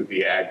enters through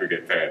the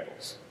aggregate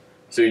variables.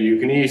 So you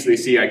can easily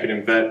see I could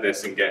invert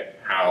this and get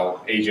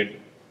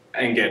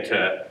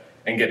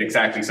get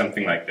exactly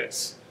something like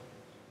this.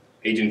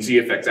 Agent Z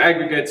affects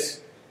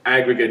aggregates,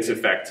 aggregates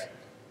affect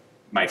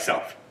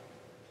myself.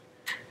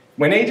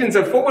 When agents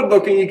are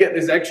forward-looking, you get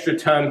this extra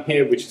term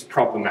here, which is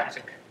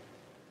problematic.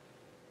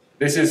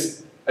 This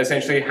is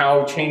essentially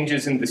how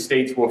changes in the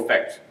states will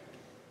affect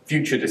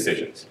future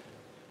decisions.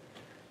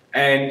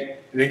 And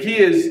the key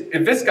is,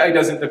 if this guy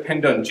doesn't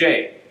depend on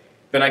J,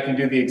 then I can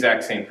do the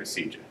exact same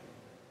procedure.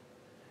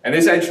 And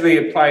this actually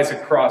applies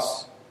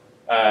across,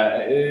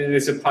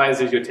 this applies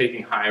as you're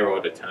taking higher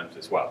order terms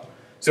as well.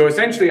 So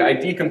essentially I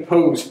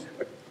decomposed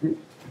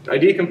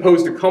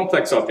a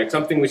complex object,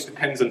 something which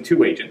depends on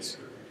two agents,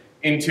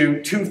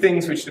 into two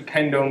things which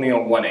depend only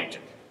on one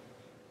agent.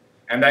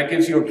 And that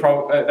gives you,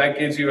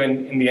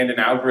 in the end, an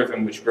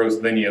algorithm which grows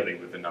linearly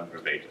with the number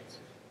of agents.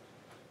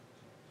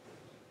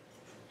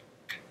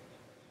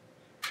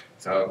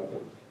 So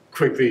I'll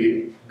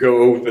quickly go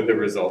over the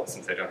results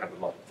since I don't have a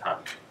lot of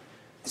time.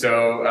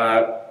 So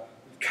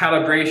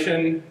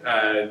calibration,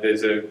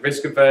 there's a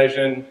risk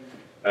aversion,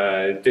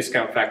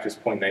 discount factor is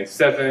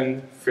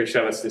 0.97, Frisch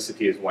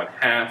elasticity is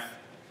 1/2.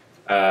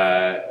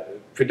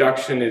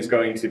 Production is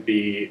going to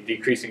be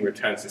decreasing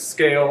returns to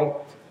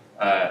scale.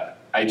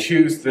 I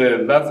choose the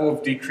level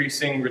of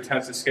decreasing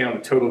returns to scale and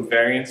the total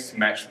variance to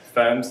match the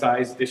firm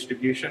size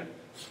distribution.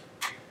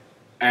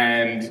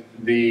 And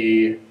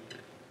the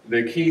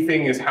key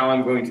thing is how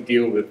I'm going to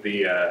deal with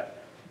the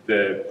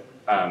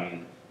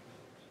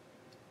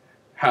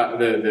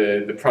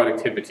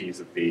productivities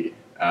of the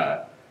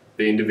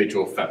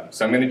individual firms.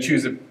 So I'm going to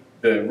choose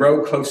the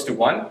row close to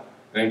 1,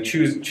 and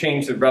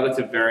change the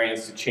relative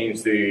variance to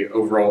change the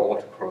overall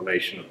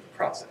autocorrelation of the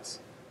process.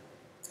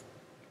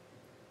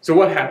 So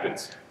what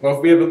happens? Well,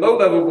 if we have a low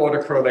level of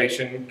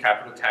autocorrelation,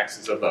 capital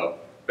taxes are low.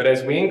 But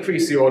as we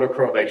increase the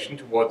autocorrelation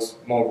towards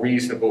more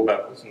reasonable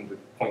levels in the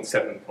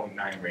 0.7,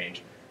 0.9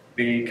 range,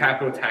 the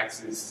capital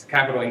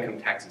income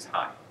tax is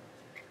high.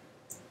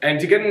 And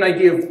to get an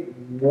idea of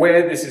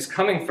where this is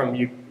coming from,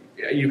 you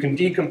can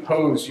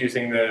decompose,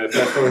 using the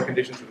first order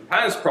conditions of the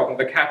planner's problem,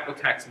 the capital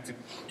tax into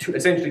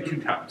essentially two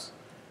terms.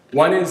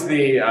 One is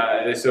the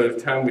sort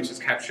of term which is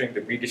capturing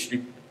the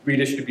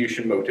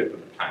redistribution motive of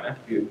the planner.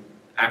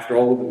 After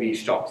all of these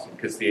shocks,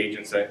 because the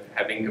agents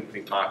have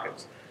incomplete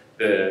markets,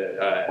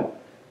 the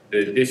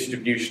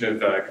distribution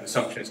of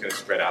consumption is going to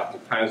spread out. The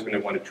planner is going to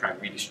want to try and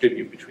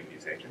redistribute between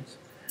these agents.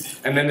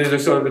 And then there's a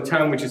sort of a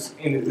term which is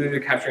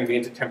capturing the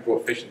intertemporal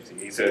efficiency.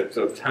 These are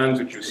sort of terms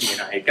which you'll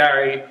see in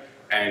Gary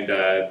and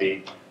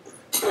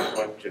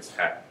what just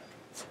happened.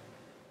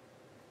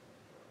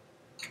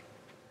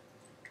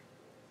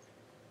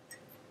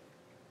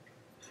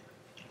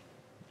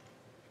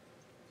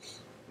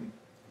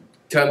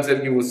 Terms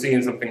that you will see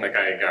in something like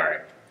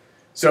Gary.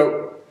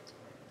 So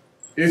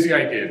here's the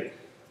idea.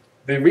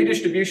 The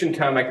redistribution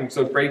term I can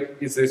sort of break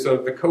is the sort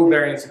of the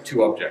covariance of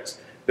two objects.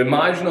 The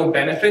marginal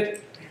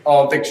benefit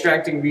of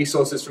extracting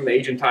resources from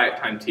agent I at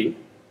time t,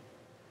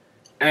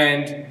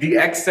 and the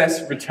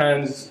excess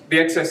returns, the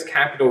excess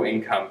capital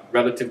income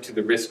relative to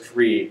the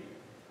risk-free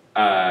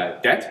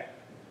debt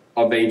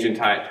of agent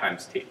I at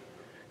times t.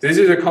 So this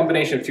is a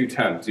combination of two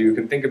terms. You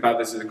can think about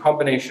this as a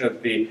combination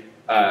of the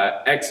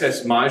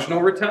excess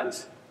marginal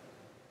returns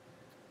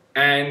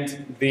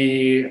and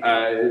the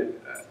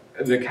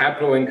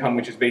capital income,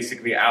 which is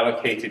basically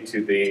allocated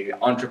to the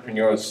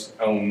entrepreneur's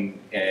own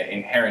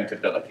inherent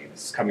ability.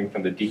 This is coming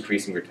from the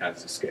decreasing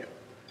returns to scale.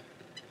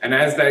 And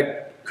as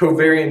that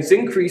covariance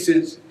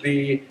increases,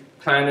 the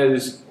planner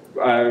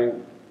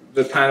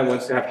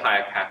wants to have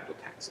higher capital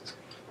taxes.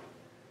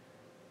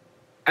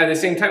 At the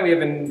same time, we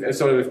have a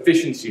sort of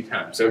efficiency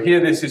term. So here,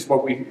 this is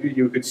what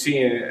you could see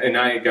in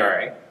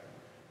IAGARE.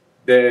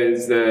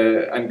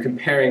 I'm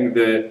comparing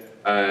the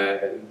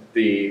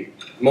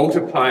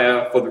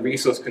multiplier for the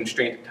resource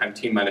constraint at time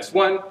t minus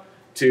 1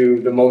 to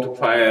the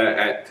multiplier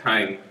at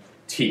time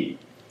t.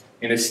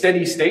 In a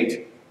steady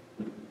state,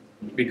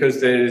 because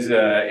there's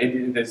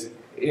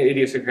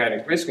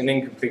idiosyncratic risk in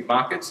incomplete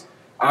markets,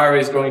 R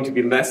is going to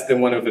be less than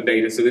 1 over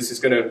beta, so this is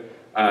going to,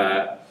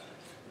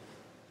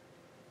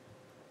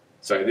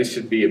 sorry, this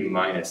should be a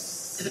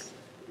minus,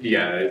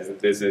 yeah,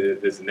 there's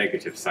a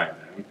negative sign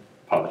there, I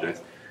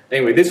apologize.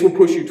 Anyway, this will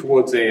push you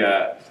towards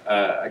a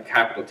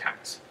capital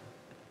tax.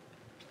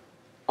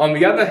 On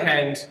the other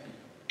hand,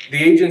 the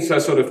agents are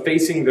sort of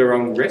facing their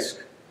own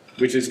risk,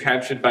 which is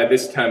captured by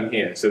this term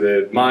here. So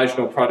the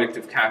marginal product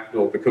of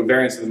capital, the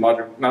covariance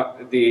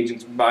of the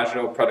agent's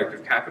marginal product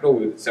of capital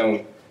with its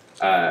own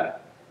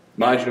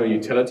marginal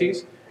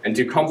utilities, and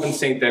to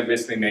compensate their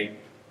risk,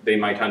 they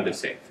might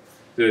undersave.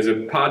 So there's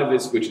a part of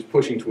this which is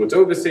pushing towards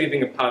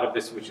oversaving, a part of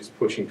this which is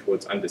pushing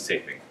towards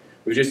undersaving.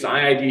 With just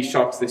IID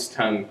shocks, this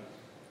term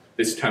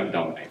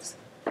dominates.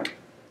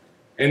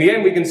 In the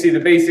end, we can see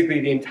that basically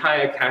the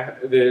entire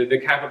the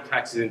capital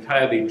tax is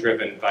entirely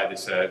driven by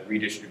this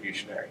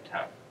redistributionary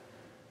term.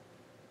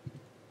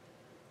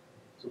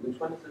 So which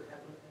one is the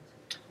capital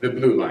tax? The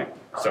blue line,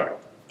 sorry.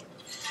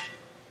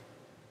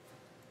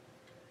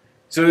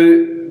 So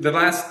the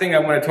last thing I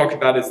want to talk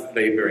about is the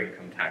labor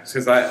income tax,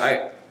 because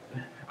I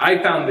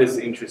found this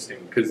interesting,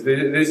 because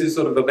this is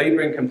sort of the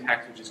labor income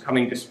tax which is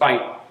coming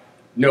despite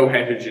no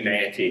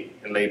heterogeneity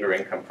in labor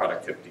income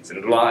productivities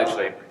and a large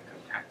labor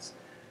income tax.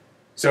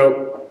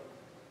 So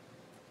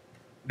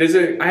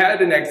I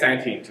had an ex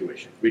ante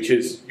intuition, which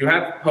is you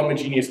have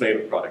homogeneous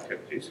labor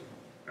productivities,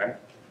 right?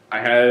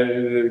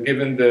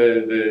 given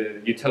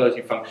the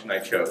utility function I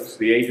chose,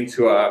 the agents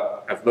who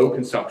have low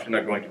consumption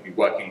are going to be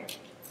working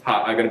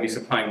hard, are going to be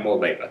supplying more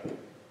labor.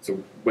 It's a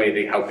way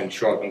they help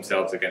insure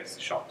themselves against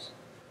the shocks.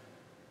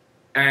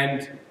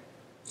 And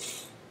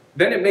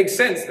then it makes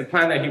sense, the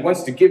planner, he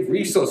wants to give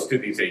resource to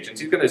these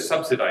agents, he's going to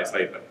subsidize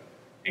labor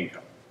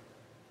income.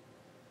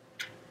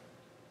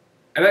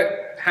 And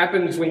that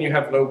happens when you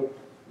have low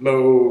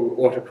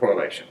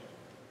autocorrelation.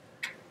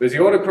 As the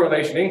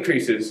autocorrelation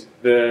increases,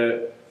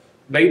 the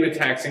labor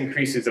tax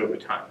increases over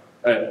time,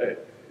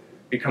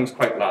 becomes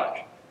quite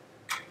large.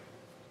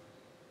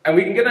 And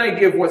we can get an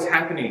idea of what's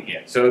happening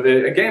here. So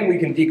again, we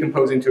can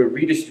decompose into a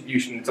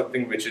redistribution,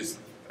 something which is,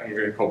 I'm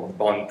going to call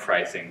bond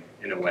pricing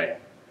in a way.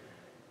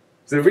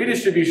 So the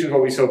redistribution is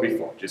what we saw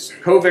before, just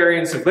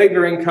covariance of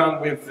labor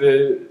income with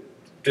the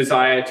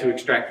desire to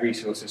extract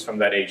resources from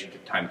that agent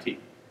at time t.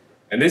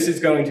 And this is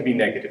going to be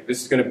negative.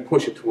 This is going to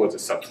push it towards a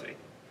subsidy.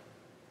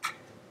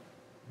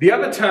 The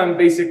other term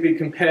basically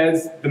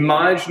compares the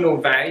marginal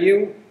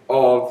value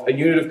of a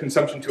unit of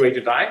consumption to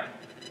agent I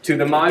to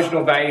the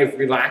marginal value of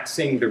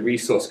relaxing the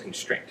resource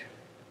constraint.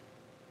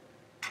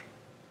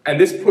 And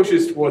this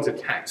pushes towards a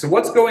tax. So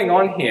what's going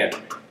on here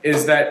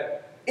is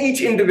that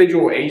each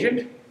individual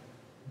agent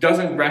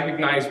doesn't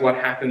recognize what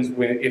happens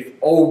if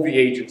all the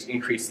agents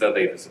increase their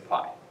labor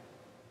supply,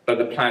 but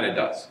the planner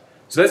does.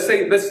 So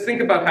let's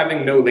think about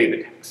having no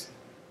labor tax.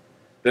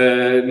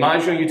 The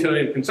marginal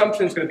utility of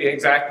consumption is going to be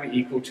exactly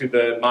equal to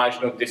the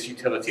marginal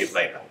disutility of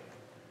labor.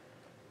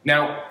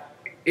 Now,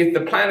 if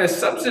the planner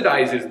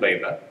subsidizes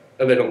labor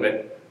a little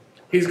bit,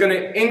 he's going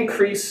to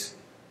increase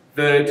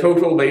the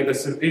total labor.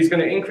 He's going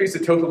to increase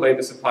the total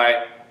labor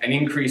supply and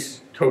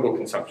increase total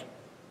consumption.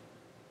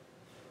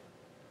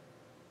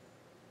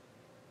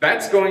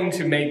 That's going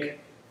to make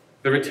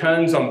the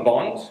returns on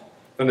bonds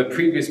from the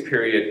previous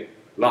period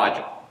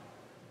larger.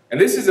 And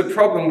this is a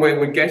problem where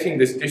we're getting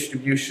this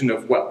distribution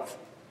of wealth.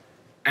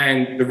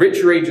 And the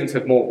richer agents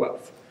have more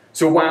wealth.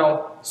 So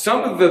while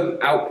some of the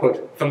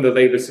output from the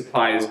labor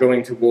supply is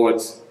going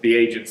towards the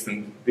agents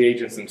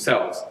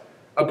themselves,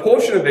 a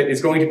portion of it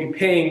is going to be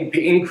paying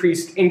the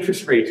increased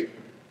interest rate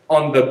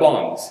on the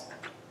bonds.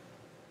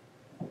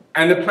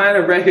 And the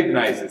planner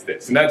recognizes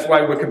this, and that's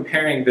why we're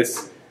comparing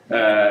this,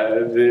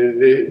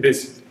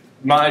 this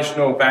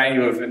marginal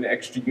value of an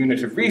extra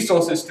unit of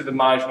resources to the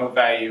marginal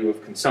value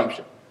of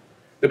consumption.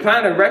 The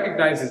planner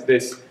recognizes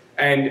this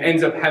and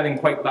ends up having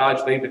quite large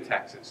labor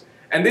taxes.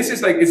 And this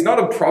is it's not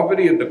a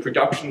property of the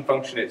production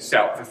function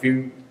itself. If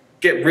you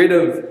get rid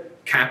of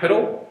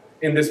capital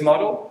in this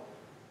model,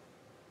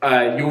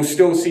 you'll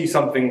still see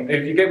something.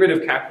 If you get rid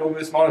of capital in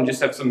this model and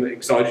just have some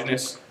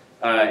exogenous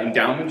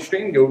endowment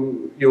stream,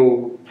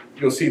 you'll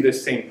see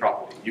this same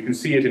property. You can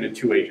see it in a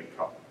two-agent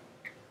problem.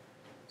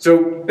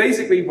 So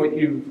basically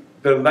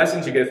the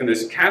lessons you get from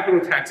this,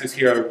 capital taxes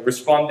here are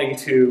responding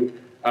to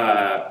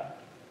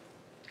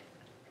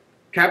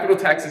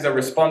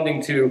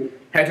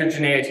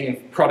heterogeneity in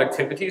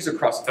productivities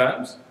across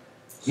firms,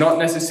 not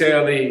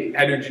necessarily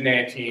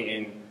heterogeneity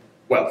in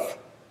wealth,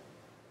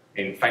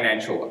 in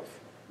financial wealth.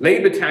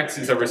 Labor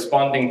taxes are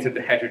responding to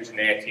the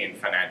heterogeneity in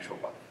financial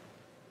wealth.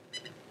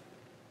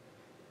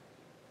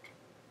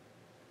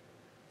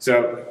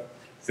 So,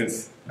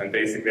 since I'm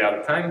basically out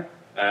of time,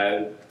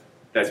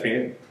 that's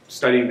been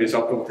studying this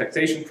optimal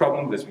taxation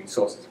problem. There's been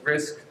sources of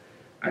risk.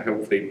 I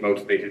hopefully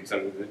motivated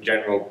some of the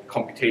general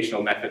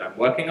computational method I'm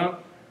working on.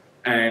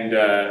 And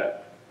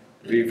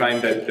we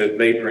find that the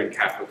labor and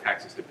capital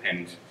taxes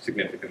depend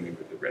significantly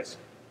with the risk.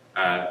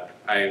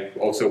 I'm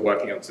also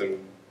working on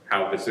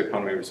how this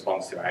economy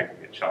responds to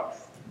aggregate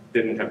shocks.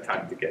 Didn't have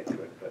time to get to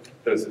it, but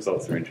those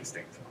results are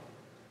interesting.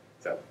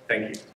 So thank you.